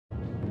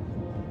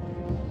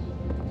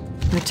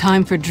The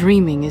time for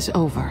dreaming is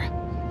over.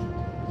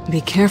 Be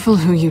careful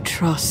who you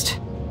trust.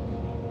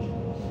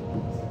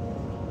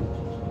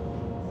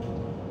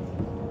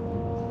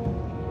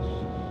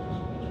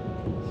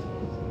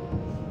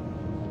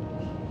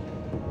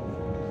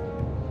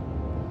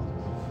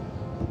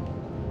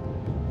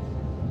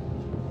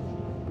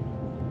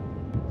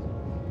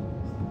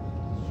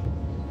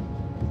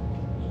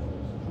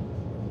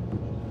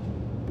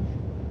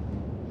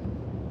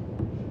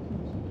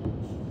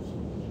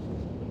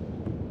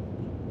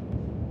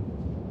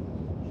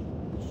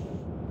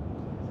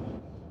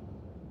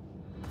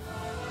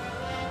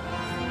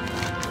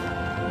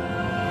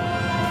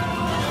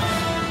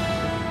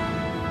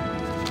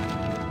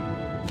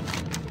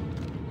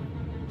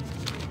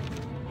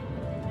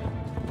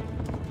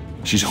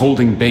 She's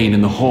holding Baine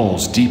in the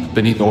halls deep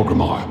beneath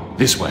Orgrimmar.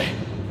 This way.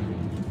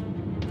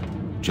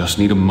 Just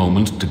need a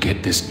moment to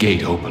get this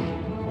gate open.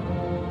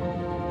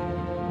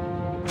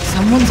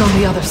 Someone's on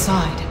the other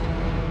side.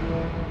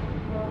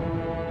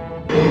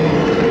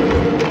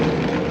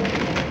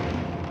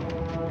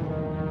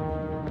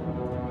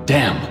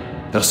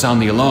 Damn! They'll sound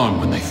the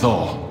alarm when they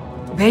thaw.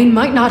 Baine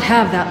might not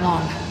have that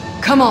long.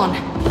 Come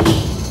on!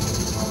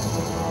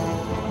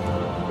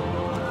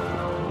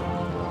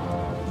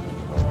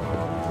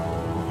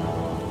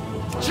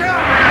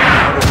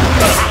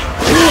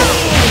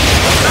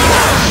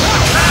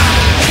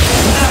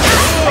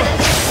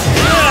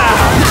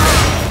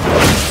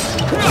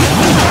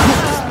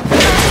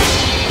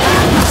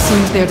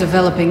 Seems they're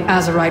developing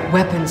Azerite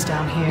weapons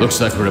down here. Looks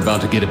like we're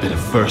about to get a bit of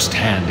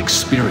first-hand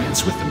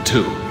experience with them,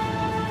 too.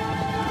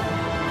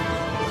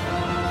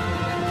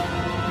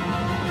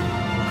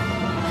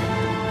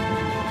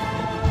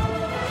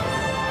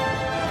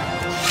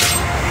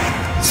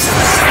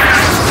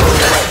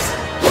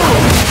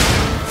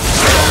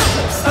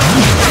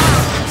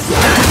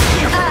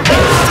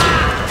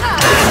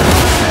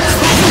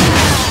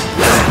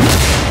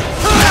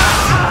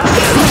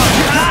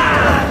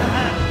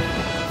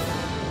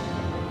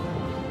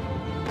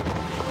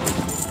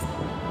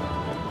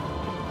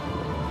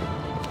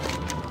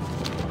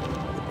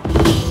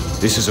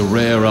 This is a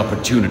rare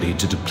opportunity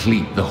to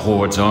deplete the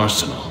Horde's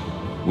arsenal.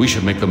 We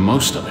should make the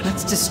most of it.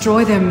 Let's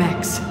destroy their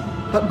mechs.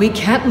 But we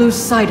can't lose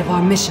sight of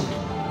our mission.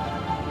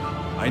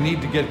 I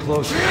need to get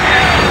closer.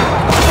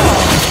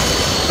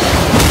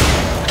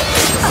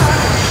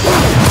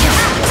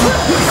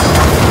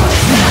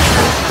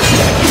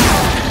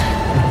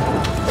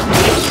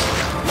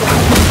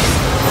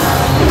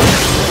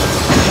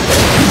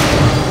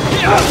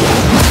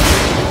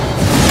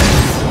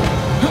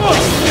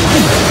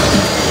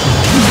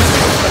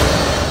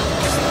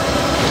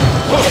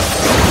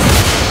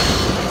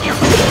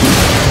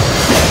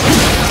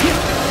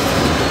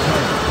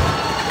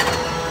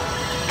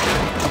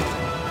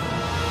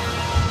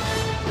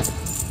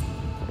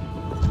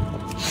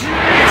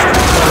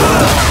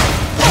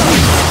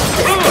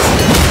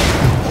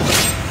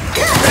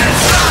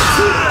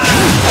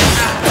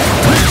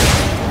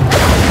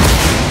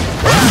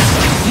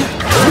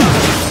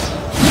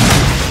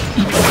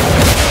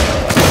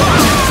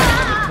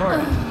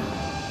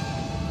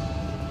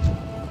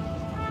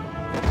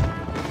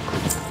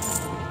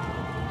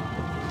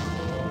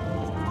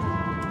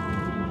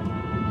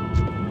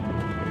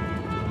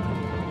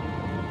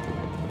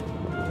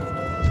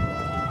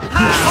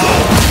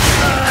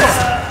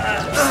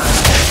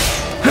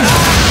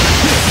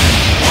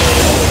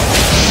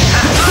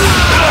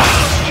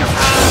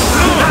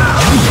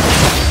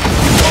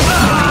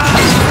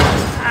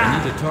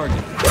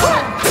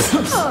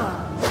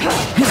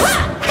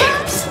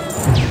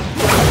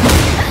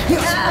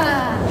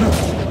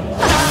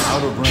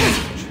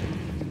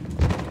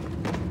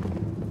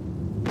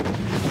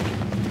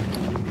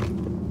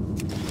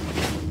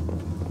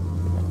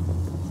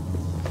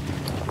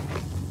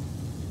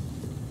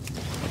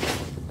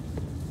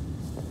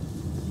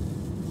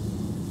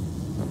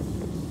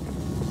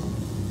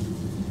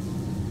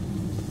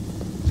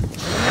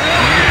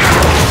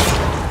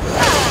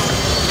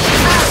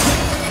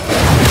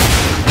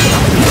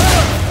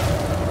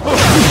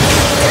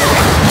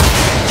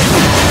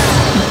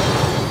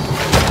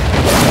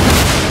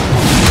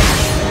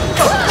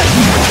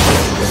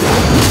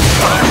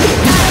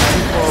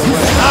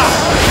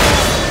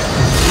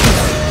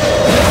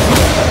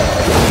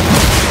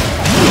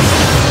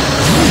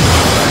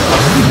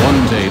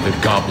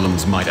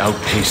 Might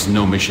outpace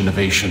gnomish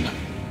innovation,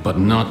 but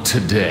not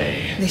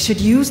today. They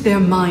should use their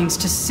minds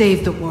to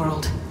save the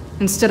world,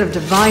 instead of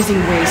devising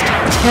ways to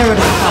tear it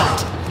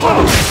apart.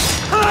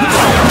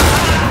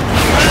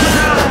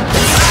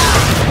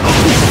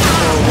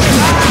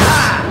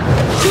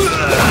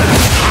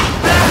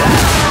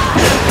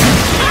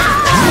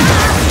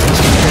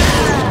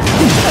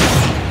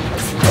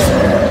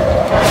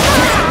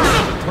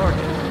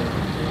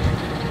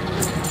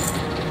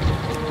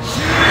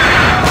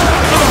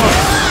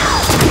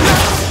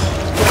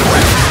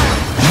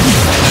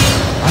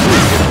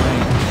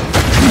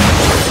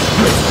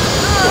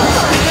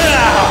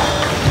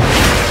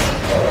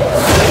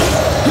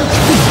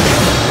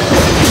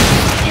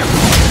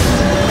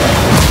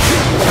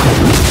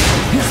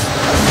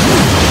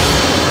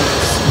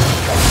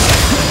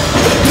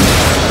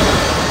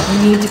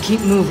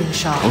 keep moving,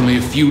 Shaw. Only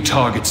a few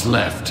targets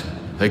left.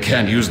 They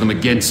can't use them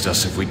against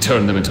us if we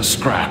turn them into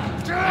scrap.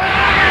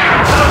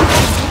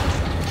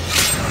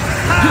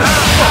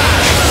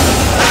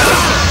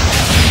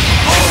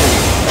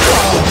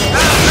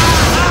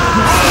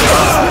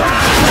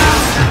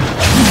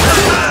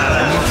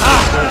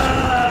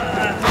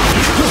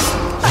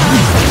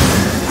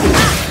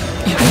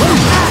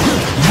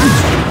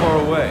 Far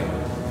away.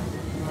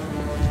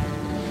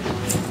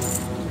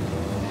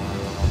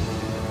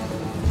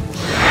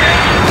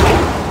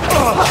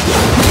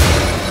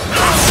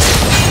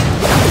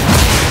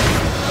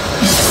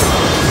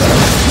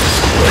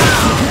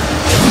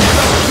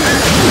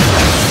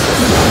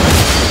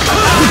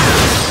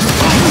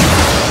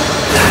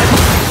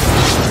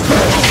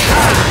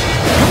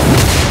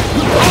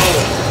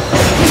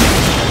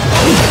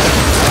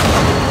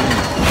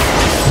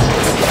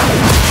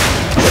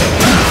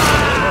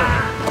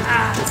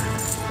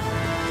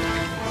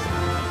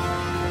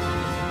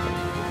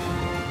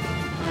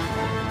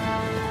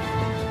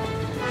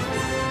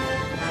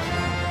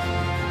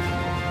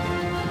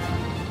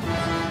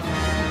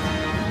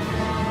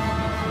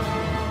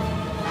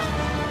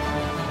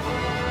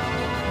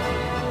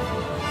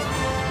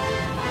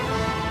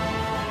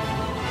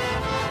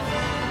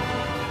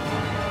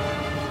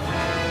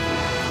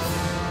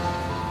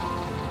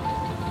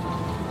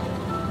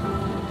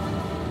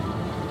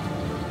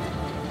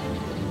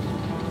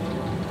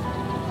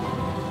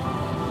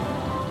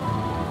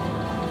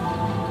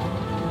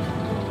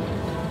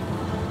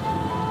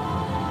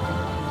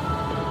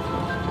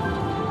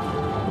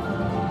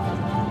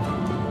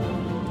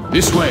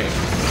 This way.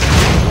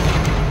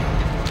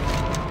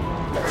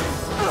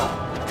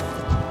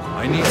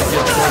 I need to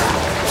get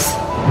closer.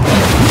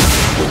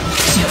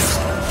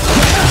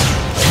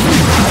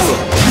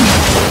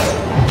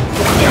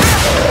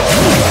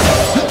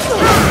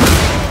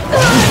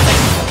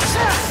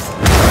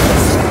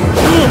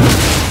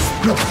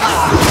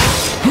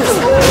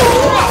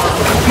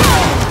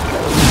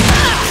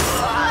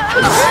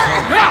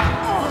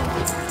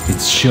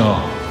 It's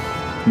Shaw.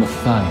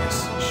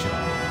 Matthias Shaw.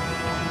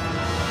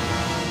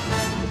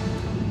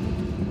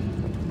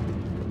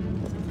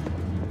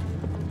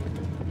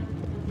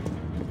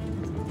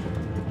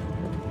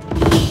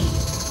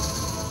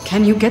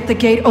 Can you get the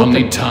gate I'll open?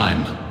 need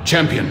time.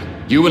 Champion,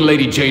 you and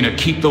Lady Jaina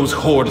keep those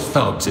Horde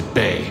thugs at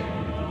bay.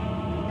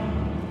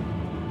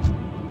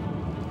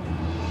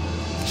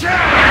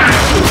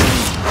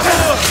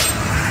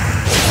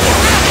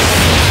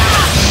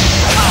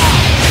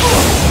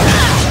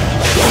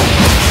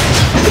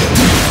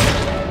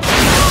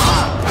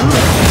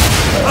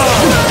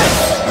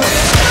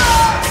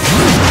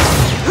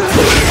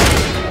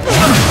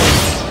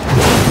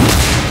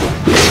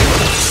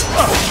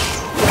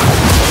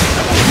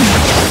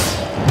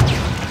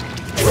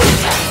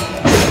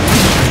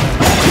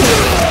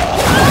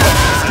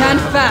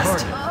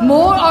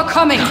 More are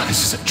coming!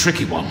 This is a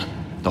tricky one.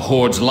 The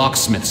Horde's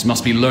locksmiths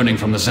must be learning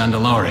from the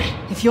Zandalari.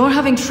 If you're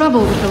having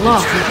trouble with the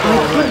lock,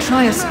 I could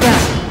try a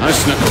spell. I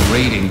snuck a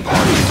raiding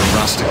party into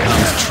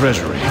Rastakhan's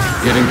treasury.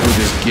 Getting through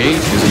this gate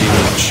isn't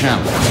even a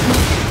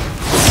challenge.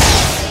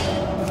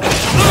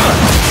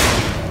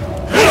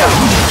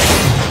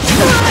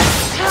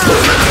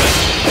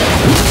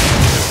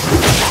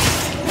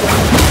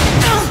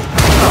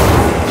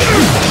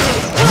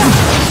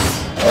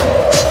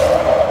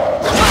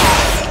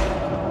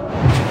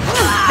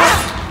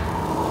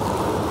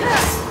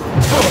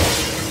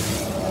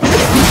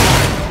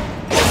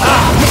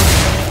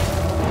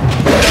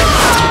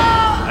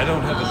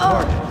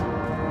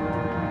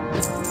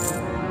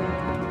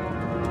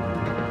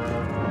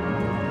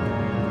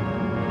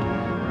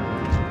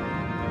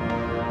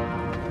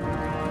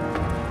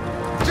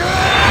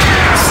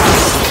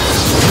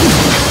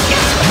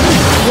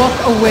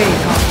 Walk away,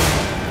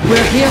 Goblin.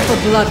 We're here for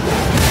blood.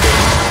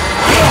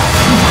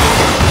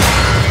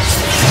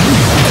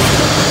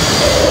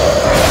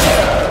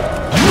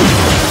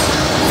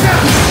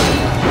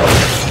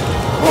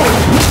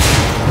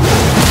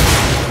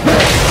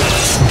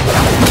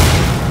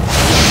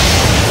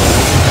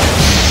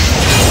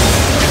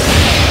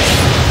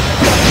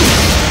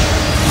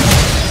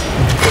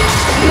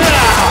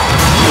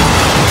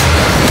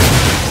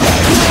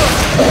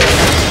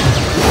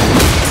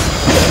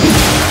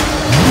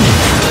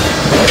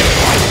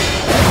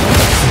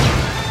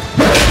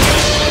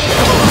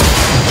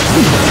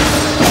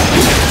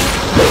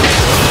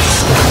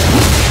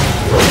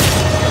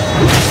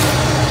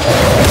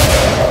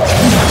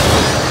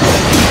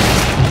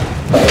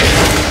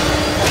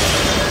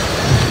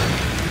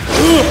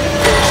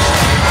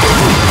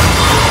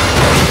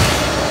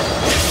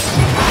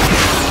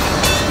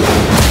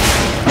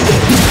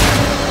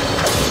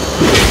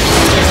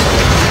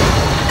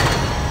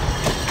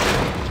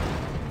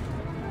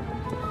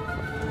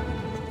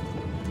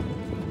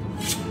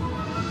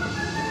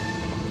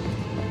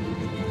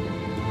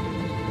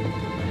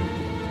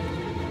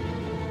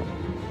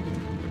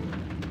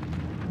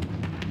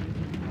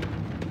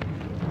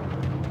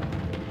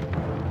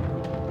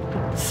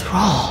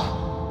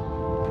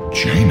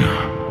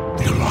 Jaina,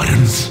 the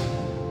Alliance?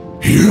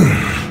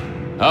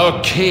 Here?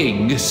 Our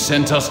king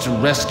sent us to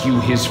rescue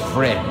his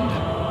friend.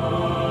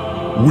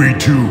 We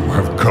too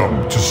have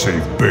come to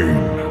save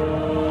Baine.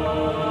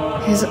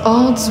 His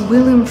odds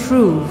will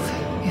improve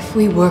if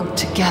we work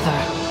together.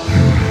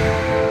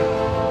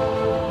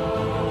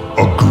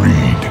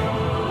 Agreed.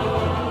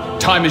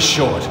 Time is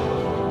short.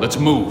 Let's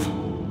move.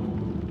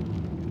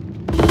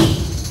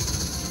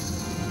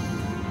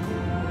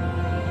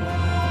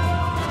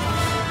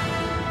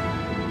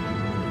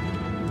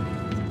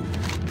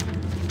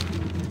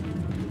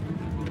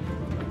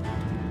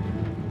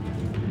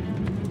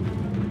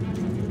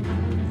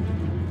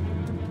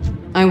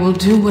 I will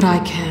do what I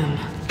can.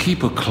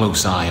 Keep a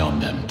close eye on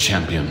them,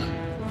 champion.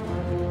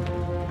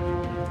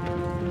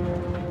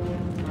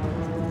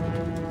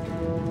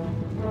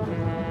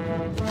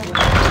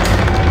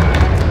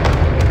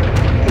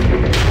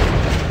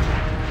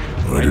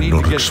 I did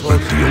not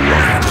expect the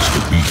Alliance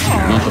to be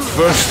here. Not the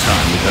first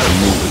time we've had a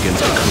move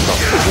against a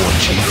corrupt war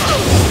chief.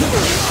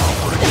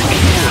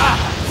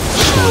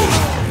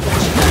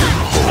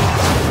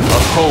 A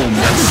home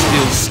that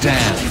still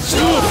stands.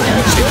 You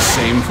would say the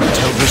same for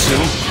Teldrassil?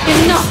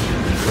 Enough!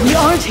 We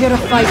aren't here to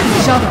fight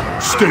each other.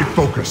 Stay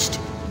focused.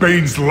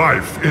 Baine's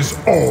life is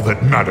all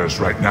that matters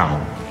right now.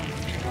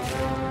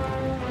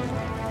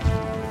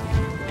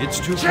 It's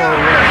too far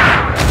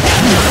away.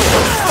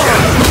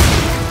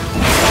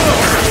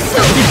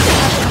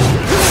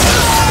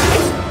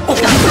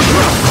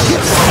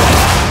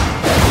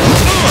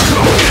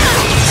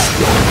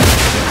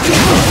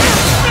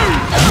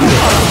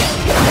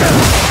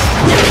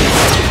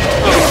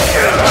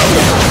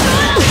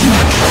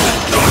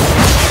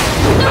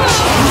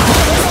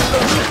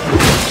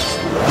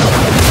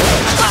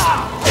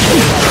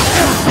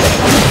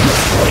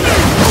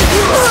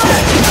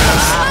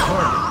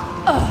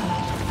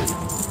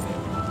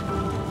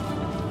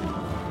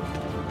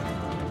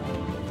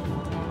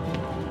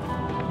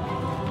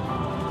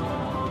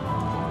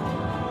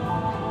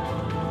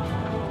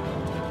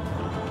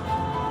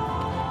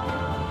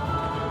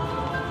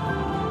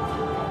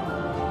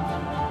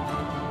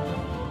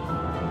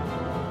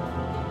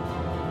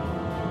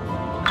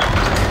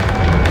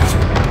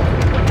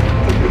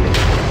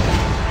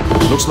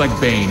 Looks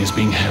like Baine is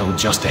being held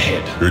just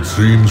ahead. It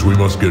seems we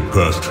must get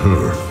past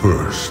her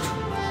first.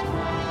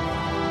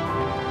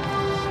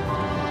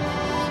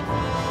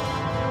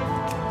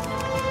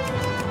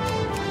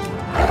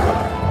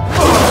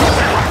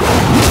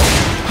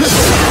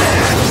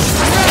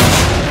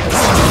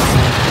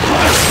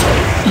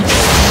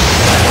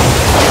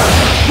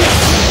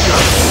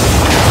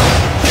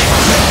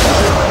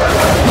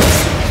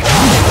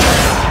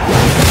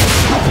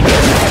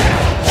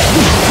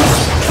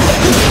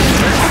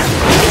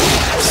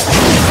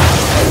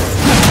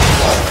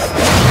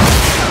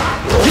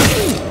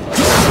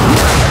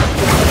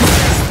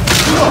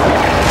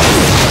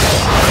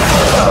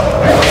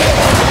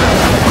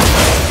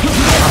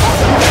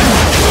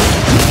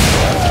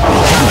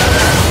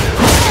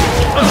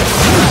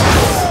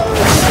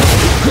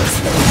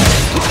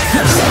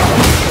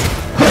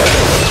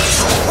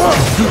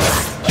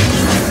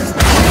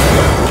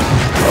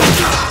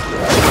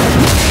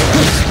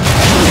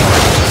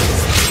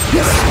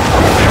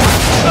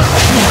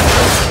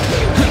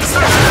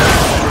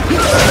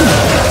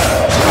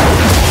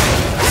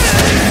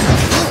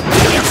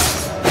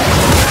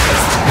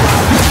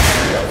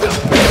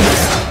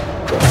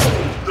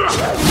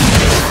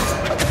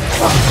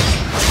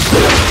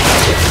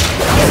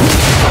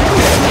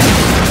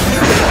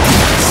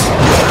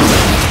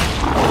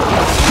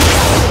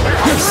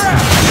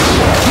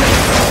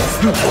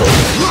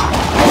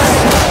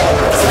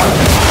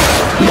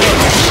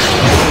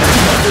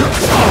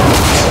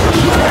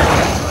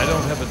 I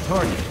don't have a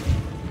target.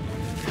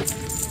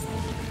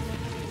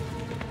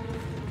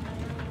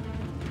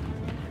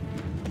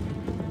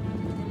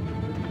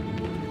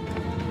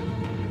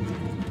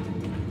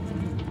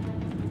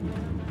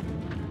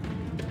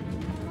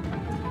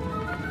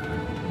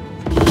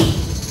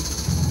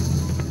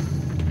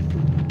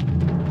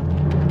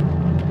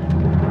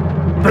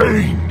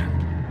 Baine!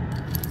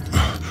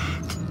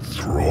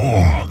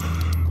 Thrall...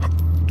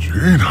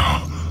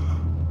 Jaina...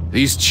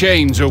 These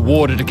chains are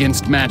warded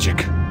against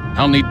magic.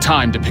 I'll need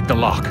time to pick the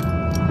lock.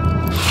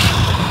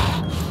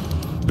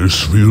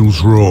 This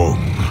feels wrong.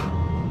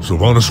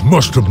 Sylvanas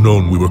must have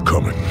known we were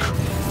coming.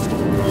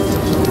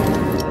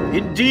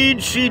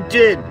 Indeed she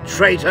did,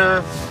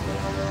 traitor.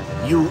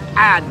 You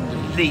and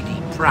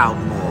Lady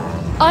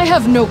Proudmoore. I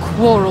have no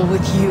quarrel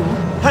with you.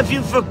 Have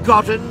you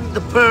forgotten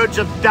the Purge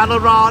of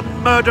Dalaran,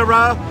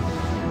 murderer?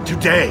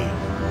 Today,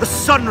 the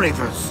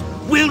Sunreavers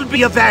will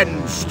be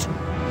avenged.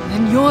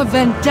 And your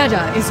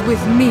vendetta is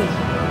with me,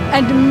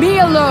 and me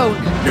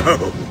alone.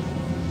 No.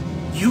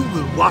 You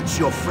will watch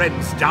your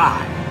friends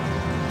die,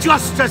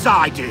 just as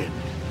I did.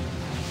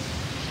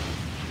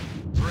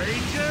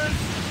 Rangers,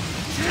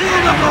 to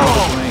the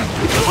ball!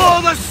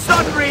 For the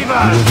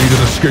Sunreavers! We'll need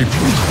an escape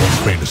route once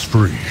Baine is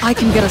free. I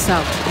can get us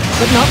out,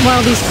 but not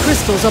while these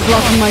crystals are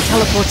blocking my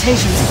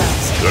teleportation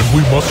spells. Then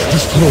we must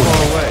destroy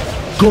them.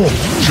 Go,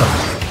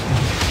 child!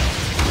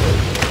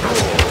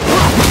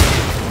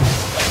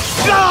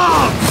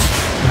 God!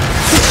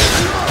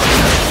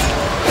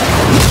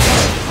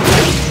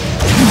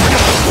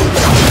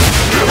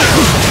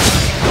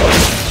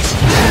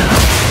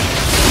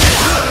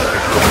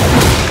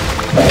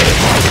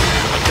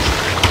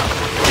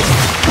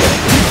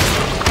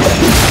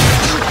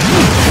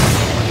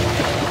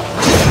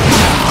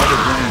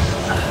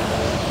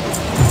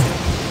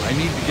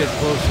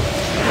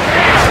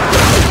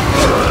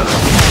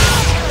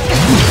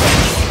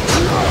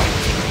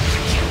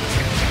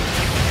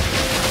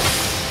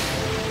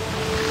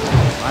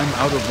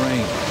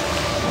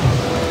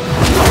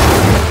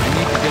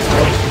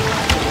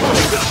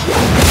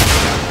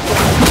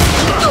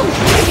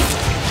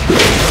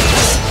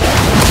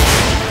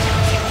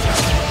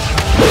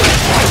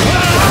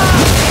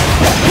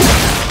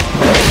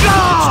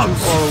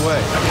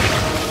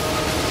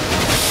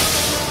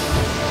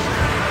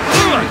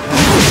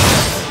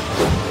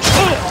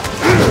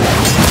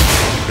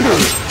 Too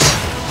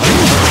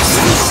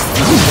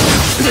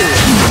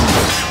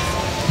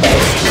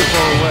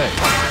far away.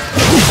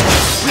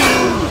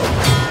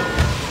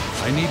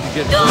 I need to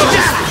get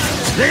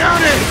closer. They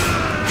are it!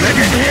 Get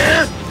in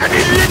here and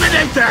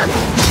eliminate them!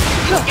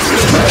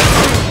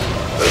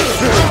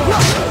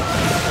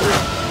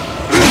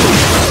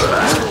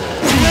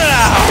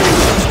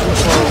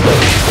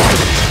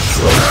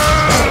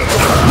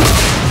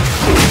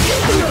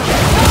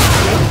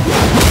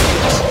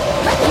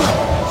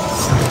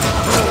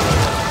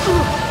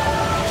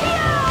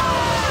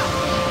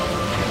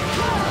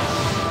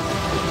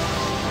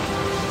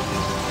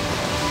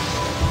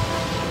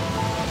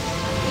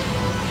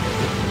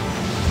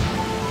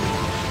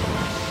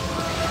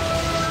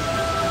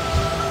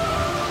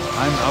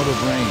 I'm out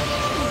of range.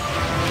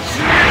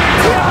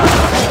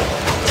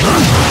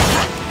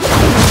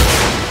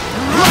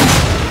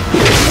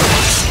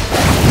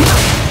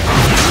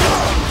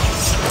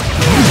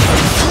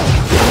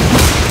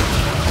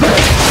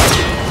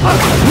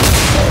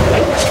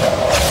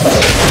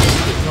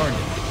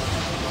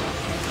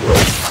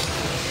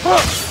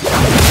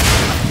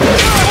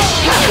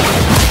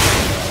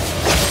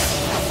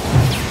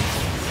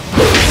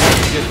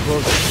 Get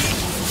closer.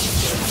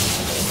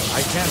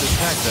 I can't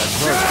attack that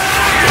target.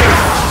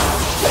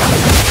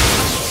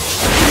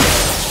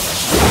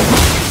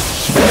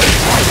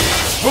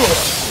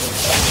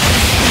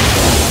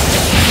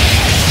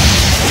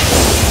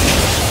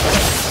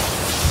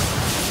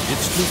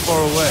 It's too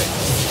far away.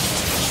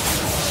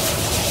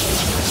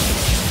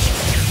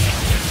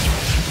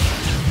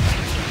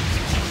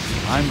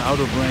 I'm out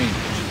of range.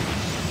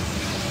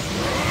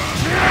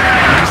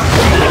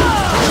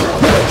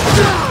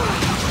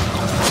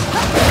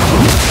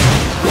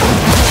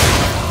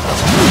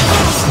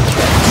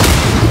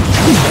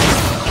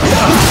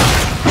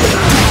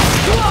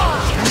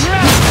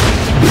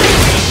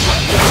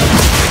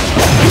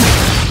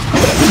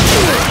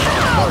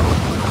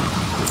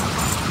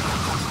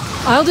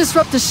 I'll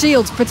disrupt the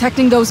shields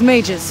protecting those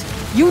mages.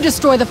 You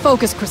destroy the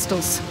focus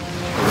crystals. A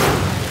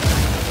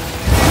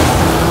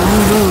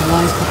long road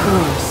lies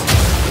before us.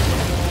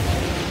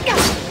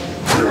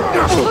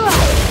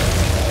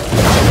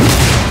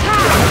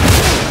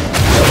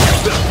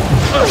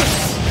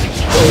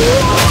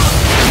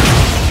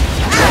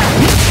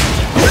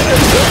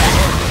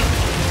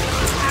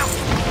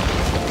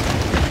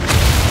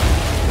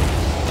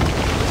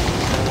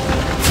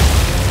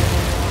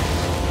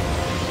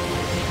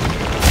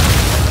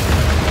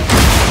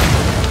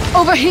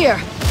 Over here!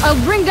 I'll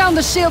bring down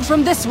the shield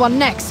from this one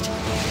next.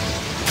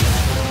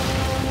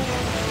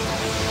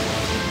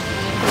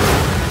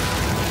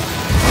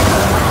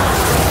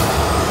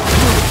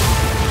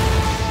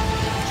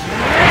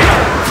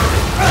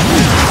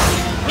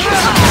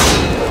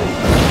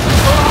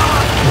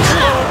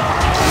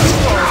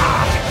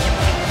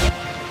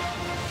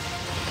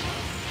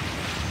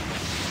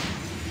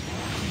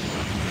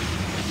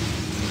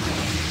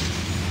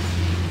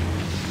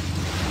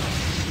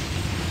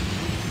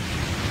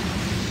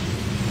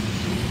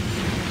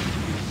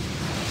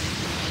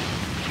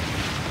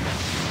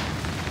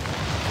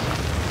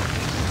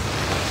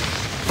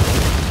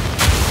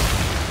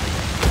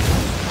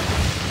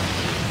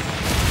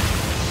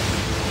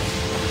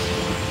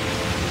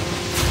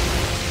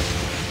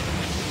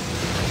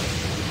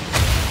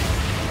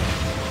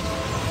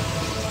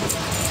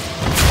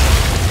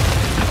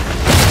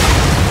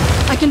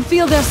 I can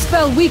feel their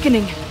spell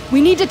weakening. We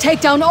need to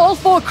take down all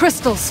 4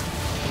 crystals.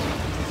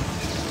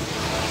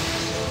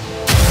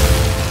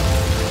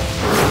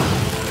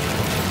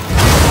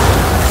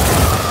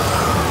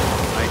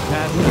 I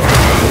can't.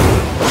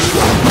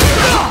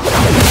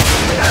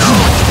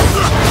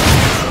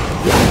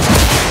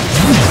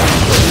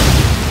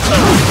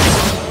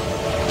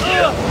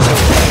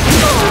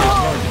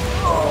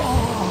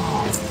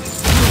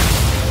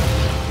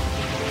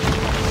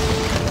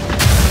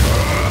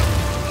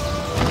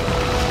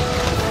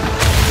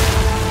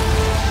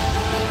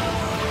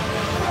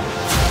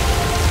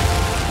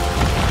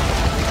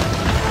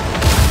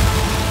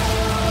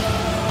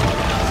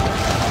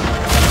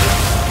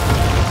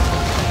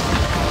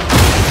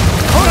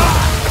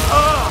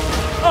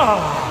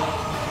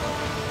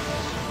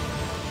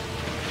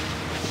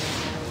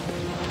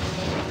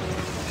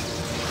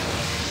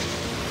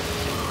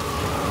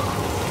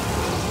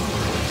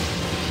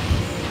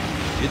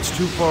 It's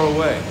too far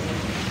away.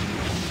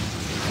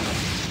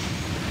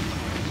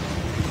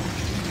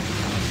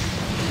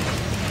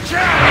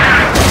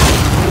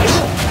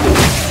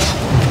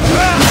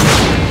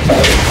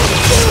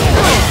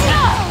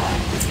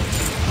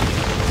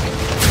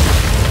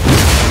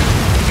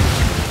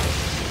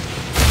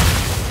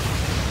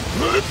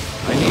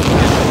 I need to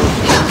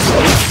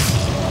get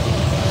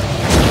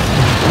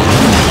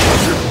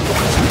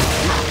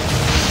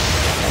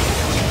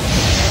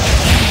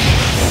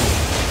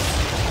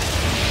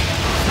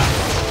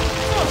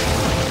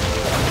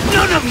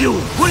None of you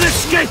will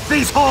escape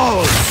these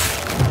halls!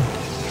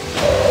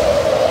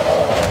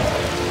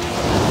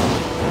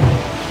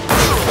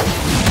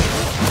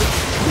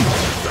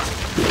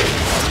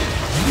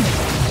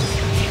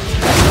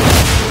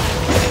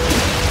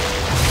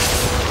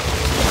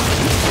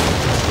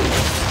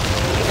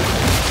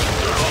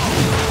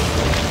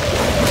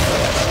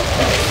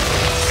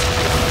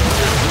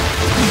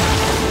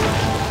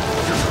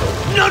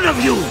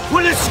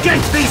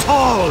 escape these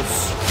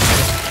halls!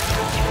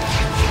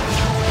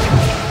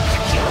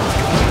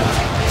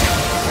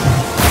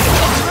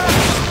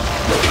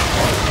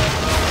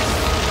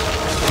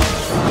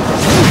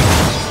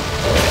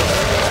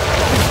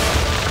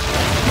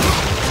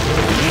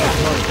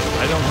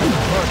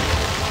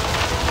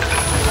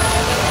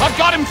 I've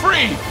got him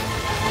free!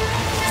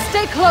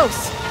 Stay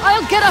close!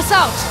 I'll get us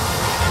out!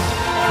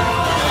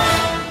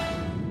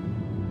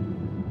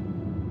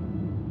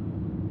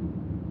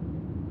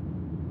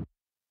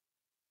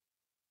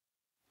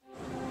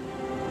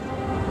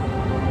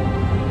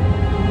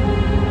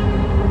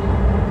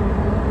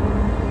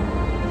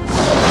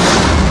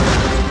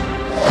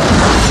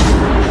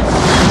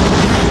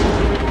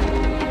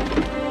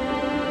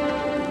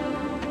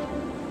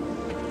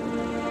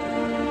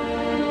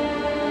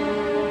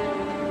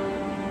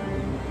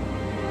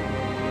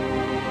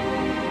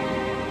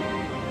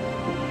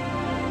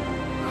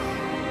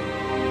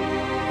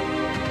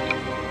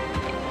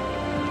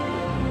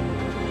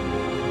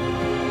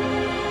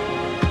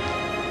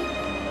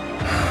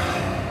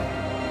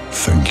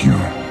 Thank you.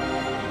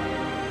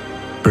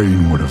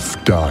 Baine would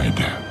have died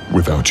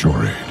without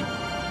your aid.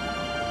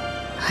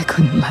 I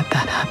couldn't let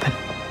that happen.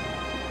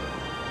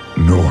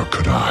 Nor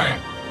could I.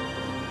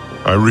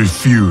 I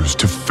refused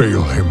to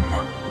fail him,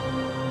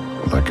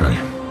 like I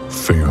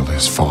failed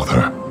his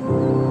father.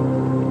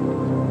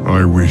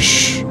 I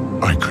wish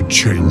I could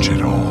change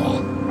it all.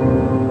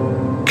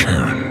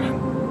 Karen,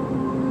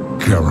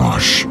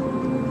 Garrosh,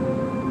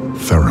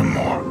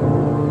 Theramore.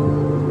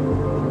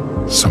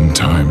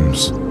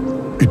 Sometimes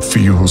it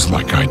feels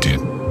like I did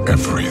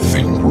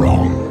everything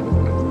wrong.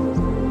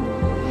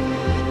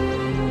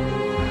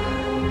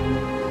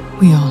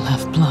 We all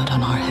have blood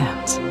on our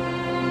hands.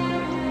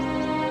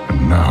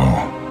 And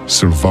now,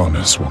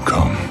 Sylvanas will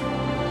come.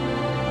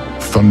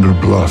 Thunder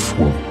Bluff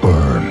will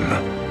burn,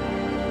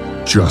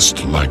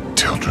 just like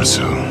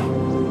Teldrassil.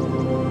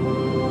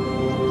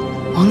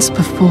 Once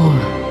before,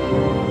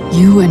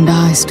 you and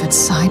I stood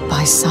side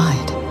by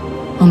side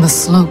on the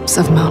slopes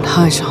of Mount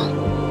Hyjal.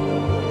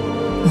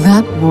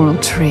 That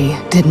world tree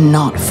did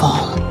not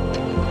fall,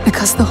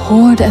 because the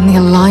Horde and the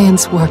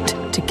Alliance worked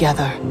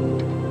together.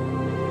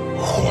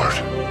 Horde,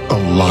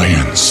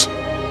 Alliance.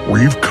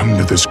 We've come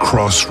to this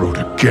crossroad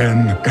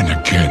again and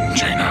again,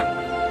 Jaina.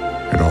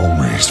 It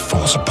always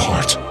falls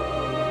apart.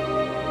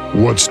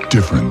 What's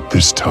different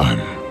this time?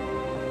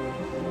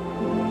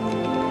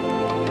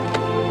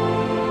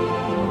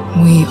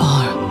 We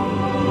are.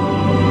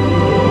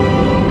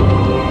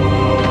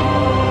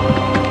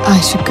 I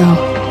should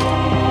go.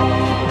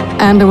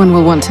 Anduin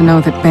will want to know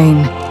that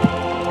Baine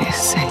is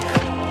safe.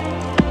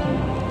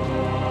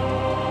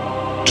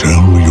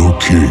 Tell your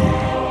king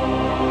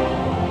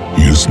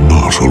he is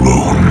not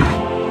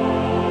alone.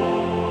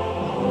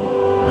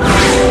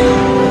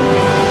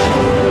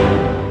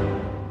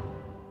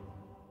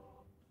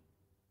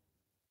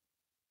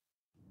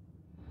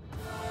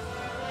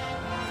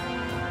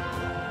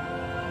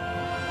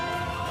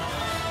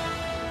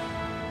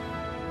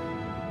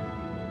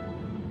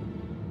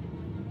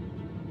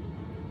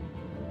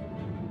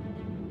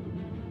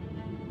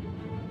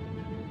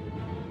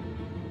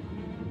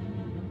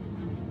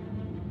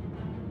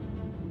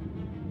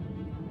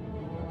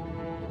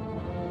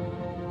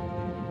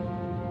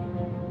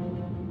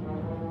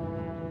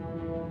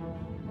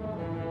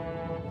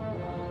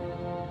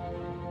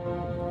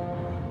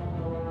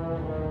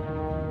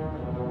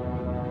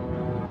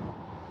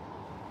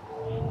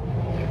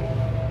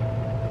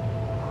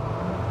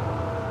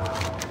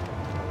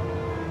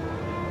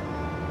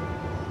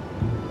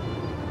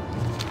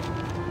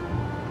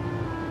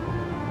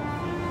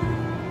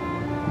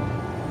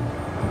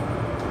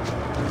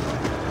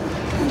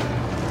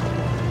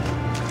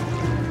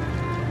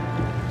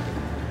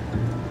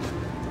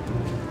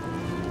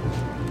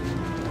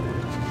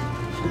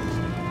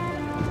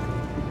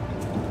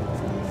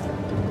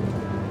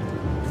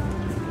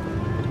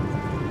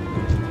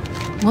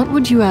 What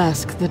would you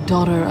ask the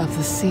Daughter of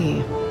the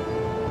Sea?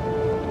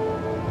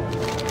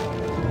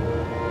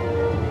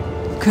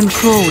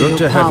 Control your Good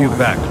to have you power,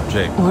 back,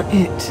 Jake. or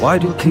it Why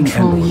will did King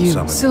control Anduin you.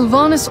 summon you?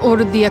 Sylvanas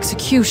ordered the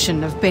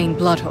execution of Baine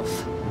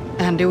Bloodhoof.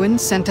 Anduin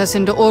sent us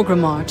into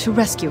Orgrimmar to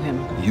rescue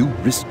him. You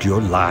risked your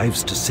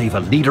lives to save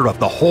a leader of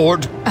the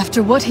Horde?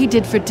 After what he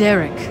did for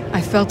Derek, I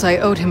felt I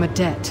owed him a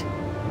debt.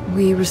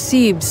 We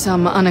received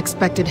some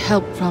unexpected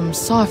help from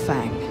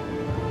Saurfang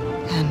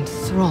and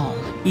Thrall.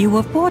 You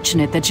were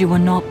fortunate that you were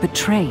not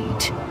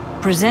betrayed.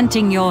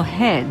 Presenting your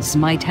heads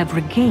might have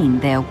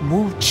regained their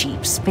Wool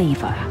Chief's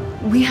favor.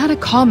 We had a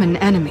common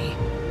enemy.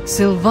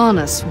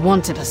 Sylvanas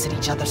wanted us at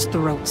each other's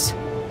throats.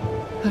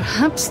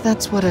 Perhaps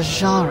that's what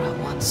Azshara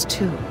wants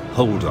too.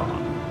 Hold on.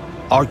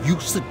 Are you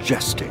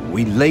suggesting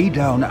we lay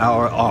down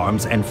our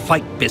arms and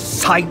fight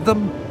beside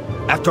them?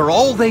 After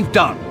all they've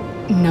done?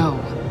 No.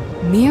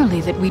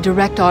 Merely that we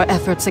direct our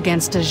efforts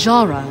against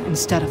Azshara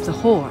instead of the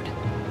Horde.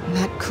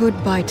 That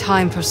could buy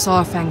time for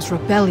Saurfang's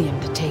rebellion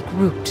to take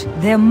root.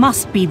 There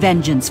must be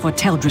vengeance for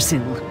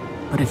Teldrassil.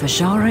 But if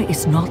Azshara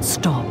is not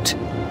stopped,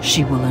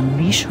 she will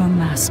unleash her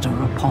master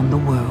upon the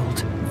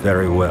world.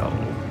 Very well.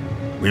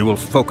 We will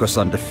focus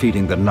on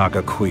defeating the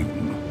Naga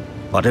Queen.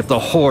 But if the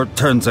Horde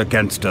turns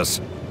against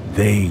us,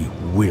 they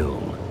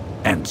will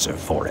answer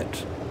for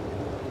it.